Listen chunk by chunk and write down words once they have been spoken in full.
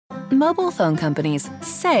Mobile phone companies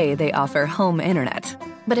say they offer home internet.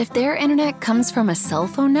 But if their internet comes from a cell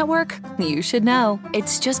phone network, you should know.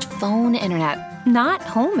 It's just phone internet, not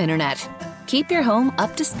home internet. Keep your home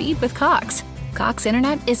up to speed with Cox. Cox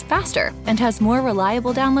internet is faster and has more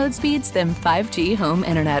reliable download speeds than 5G home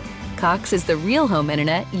internet. Cox is the real home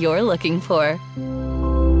internet you're looking for.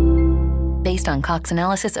 Based on Cox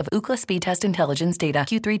analysis of Ookla speed test intelligence data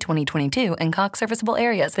Q3 2022 and Cox serviceable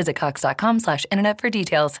areas, visit cox.com/internet for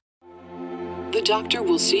details. The doctor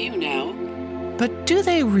will see you now. But do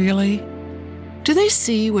they really? Do they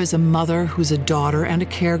see you as a mother who's a daughter and a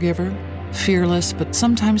caregiver? Fearless, but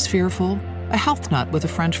sometimes fearful? A health nut with a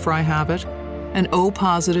French fry habit? An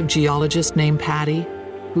O-positive geologist named Patty,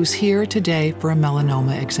 who's here today for a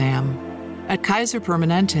melanoma exam. At Kaiser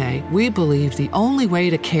Permanente, we believe the only way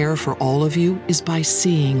to care for all of you is by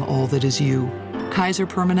seeing all that is you. Kaiser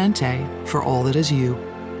Permanente, for all that is you.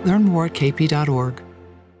 Learn more at kp.org.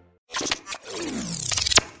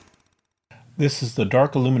 This is the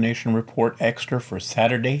Dark Illumination Report Extra for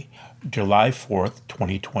Saturday, July 4th,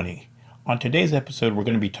 2020. On today's episode, we're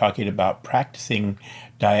going to be talking about practicing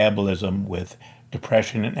diabolism with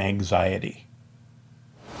depression and anxiety.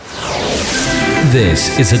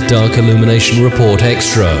 This is a Dark Illumination Report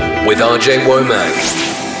Extra with RJ Womack.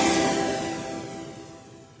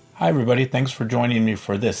 Hi, everybody. Thanks for joining me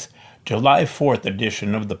for this July 4th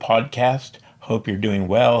edition of the podcast. Hope you're doing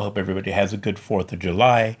well. Hope everybody has a good 4th of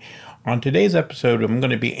July. On today's episode, I'm going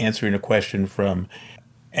to be answering a question from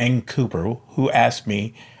Eng Cooper, who asked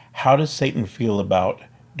me, how does Satan feel about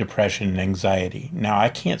depression and anxiety? Now, I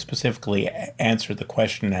can't specifically answer the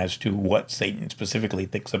question as to what Satan specifically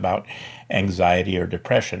thinks about anxiety or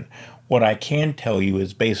depression. What I can tell you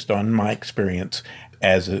is based on my experience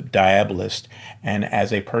as a diabolist and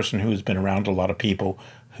as a person who has been around a lot of people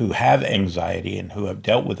who have anxiety and who have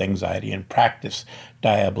dealt with anxiety and practice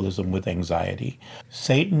diabolism with anxiety.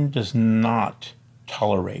 Satan does not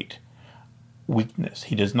tolerate weakness.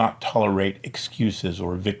 He does not tolerate excuses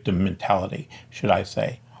or victim mentality, should I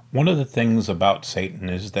say. One of the things about Satan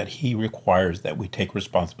is that he requires that we take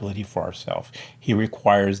responsibility for ourselves. He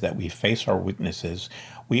requires that we face our weaknesses.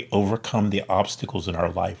 We overcome the obstacles in our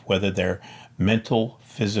life, whether they're mental,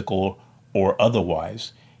 physical, or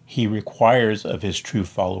otherwise. He requires of his true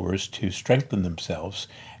followers to strengthen themselves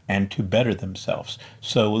and to better themselves.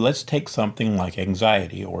 So let's take something like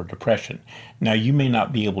anxiety or depression. Now, you may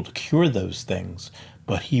not be able to cure those things,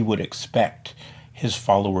 but he would expect his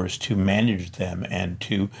followers to manage them and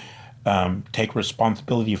to take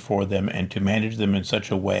responsibility for them and to manage them in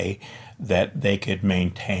such a way that they could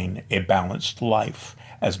maintain a balanced life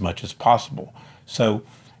as much as possible. So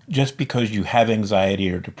just because you have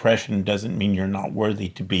anxiety or depression doesn't mean you're not worthy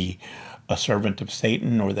to be a servant of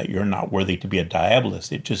Satan or that you're not worthy to be a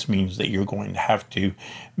diabolist. It just means that you're going to have to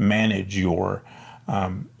manage your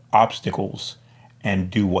obstacles and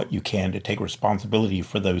do what you can to take responsibility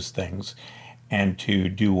for those things and to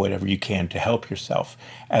do whatever you can to help yourself.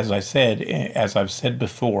 As I've said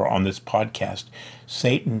before on this podcast,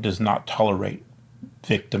 Satan does not tolerate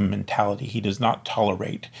victim mentality. He does not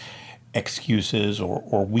tolerate excuses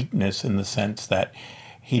or weakness in the sense that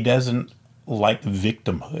he doesn't like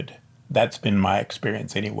victimhood. That's been my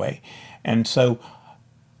experience anyway. And so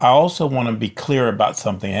I also want to be clear about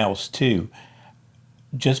something else too.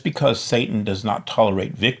 Just because Satan does not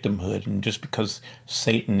tolerate victimhood and just because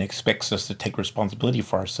Satan expects us to take responsibility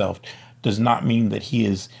for ourselves does not mean that he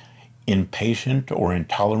is impatient or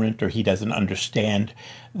intolerant or he doesn't understand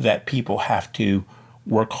that people have to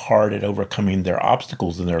work hard at overcoming their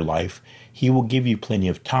obstacles in their life. He will give you plenty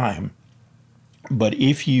of time. But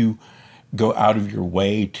if you go out of your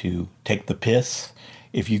way to take the piss,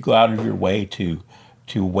 if you go out of your way to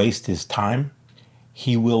waste his time,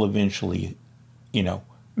 he will eventually,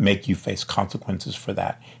 make you face consequences for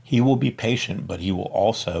that. He will be patient, but he will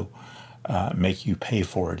also make you pay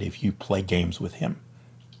for it if you play games with him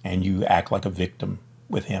and you act like a victim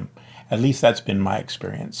with him. At least that's been my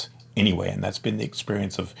experience anyway, and that's been the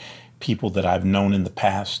experience of people that I've known in the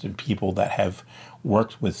past and people that have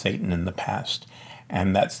worked with Satan in the past.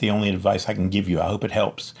 And that's the only advice I can give you. I hope it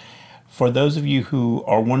helps. For those of you who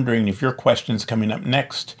are wondering if your question's coming up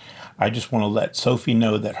next, I just want to let Sophie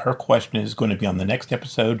know that her question is going to be on the next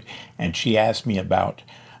episode, and she asked me about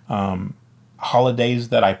holidays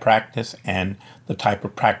that I practice and the type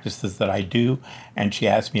of practices that I do, and she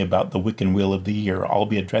asked me about the Wiccan Wheel of the Year. I'll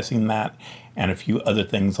be addressing that and a few other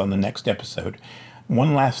things on the next episode.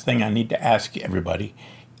 One last thing I need to ask everybody.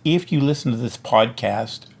 If you listen to this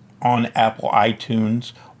podcast on Apple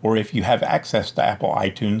iTunes, or if you have access to Apple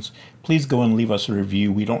iTunes, please go and leave us a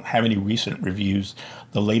review. We don't have any recent reviews.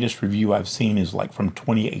 The latest review I've seen is like from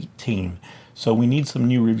 2018. So we need some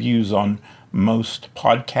new reviews on most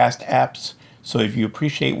podcast apps. So if you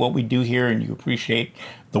appreciate what we do here and you appreciate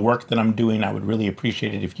the work that I'm doing, I would really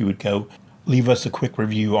appreciate it if you would go leave us a quick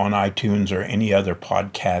review on iTunes or any other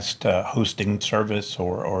podcast hosting service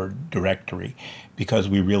or directory, because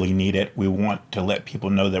we really need it. We want to let people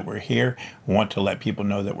know that we're here. We want to let people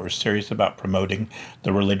know that we're serious about promoting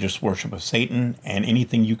the religious worship of Satan, and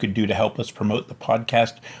anything you could do to help us promote the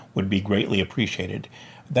podcast would be greatly appreciated.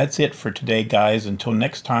 That's it for today, guys. Until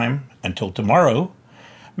next time, until tomorrow,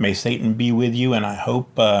 may Satan be with you, and I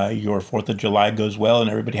hope your 4th of July goes well and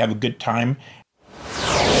everybody have a good time.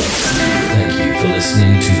 Thank you for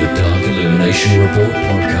listening to the Dark Illumination Report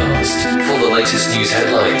podcast. For the latest news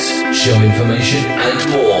headlines, show information, and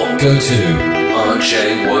more, go to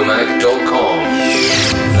rjwomack.com.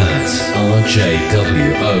 That's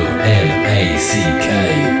rjwomack.com.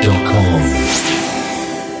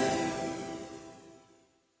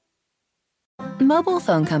 Mobile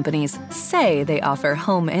phone companies say they offer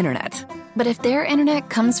home internet. But if their internet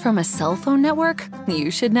comes from a cell phone network,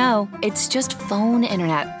 you should know. It's just phone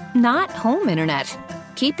internet, not home internet.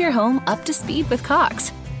 Keep your home up to speed with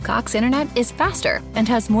Cox. Cox internet is faster and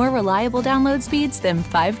has more reliable download speeds than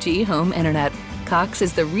 5G home internet. Cox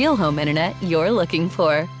is the real home internet you're looking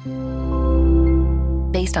for.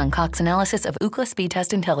 Based on Cox analysis of Ookla speed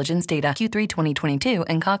test intelligence data Q3 2022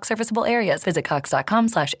 and Cox serviceable areas, visit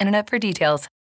cox.com/internet for details.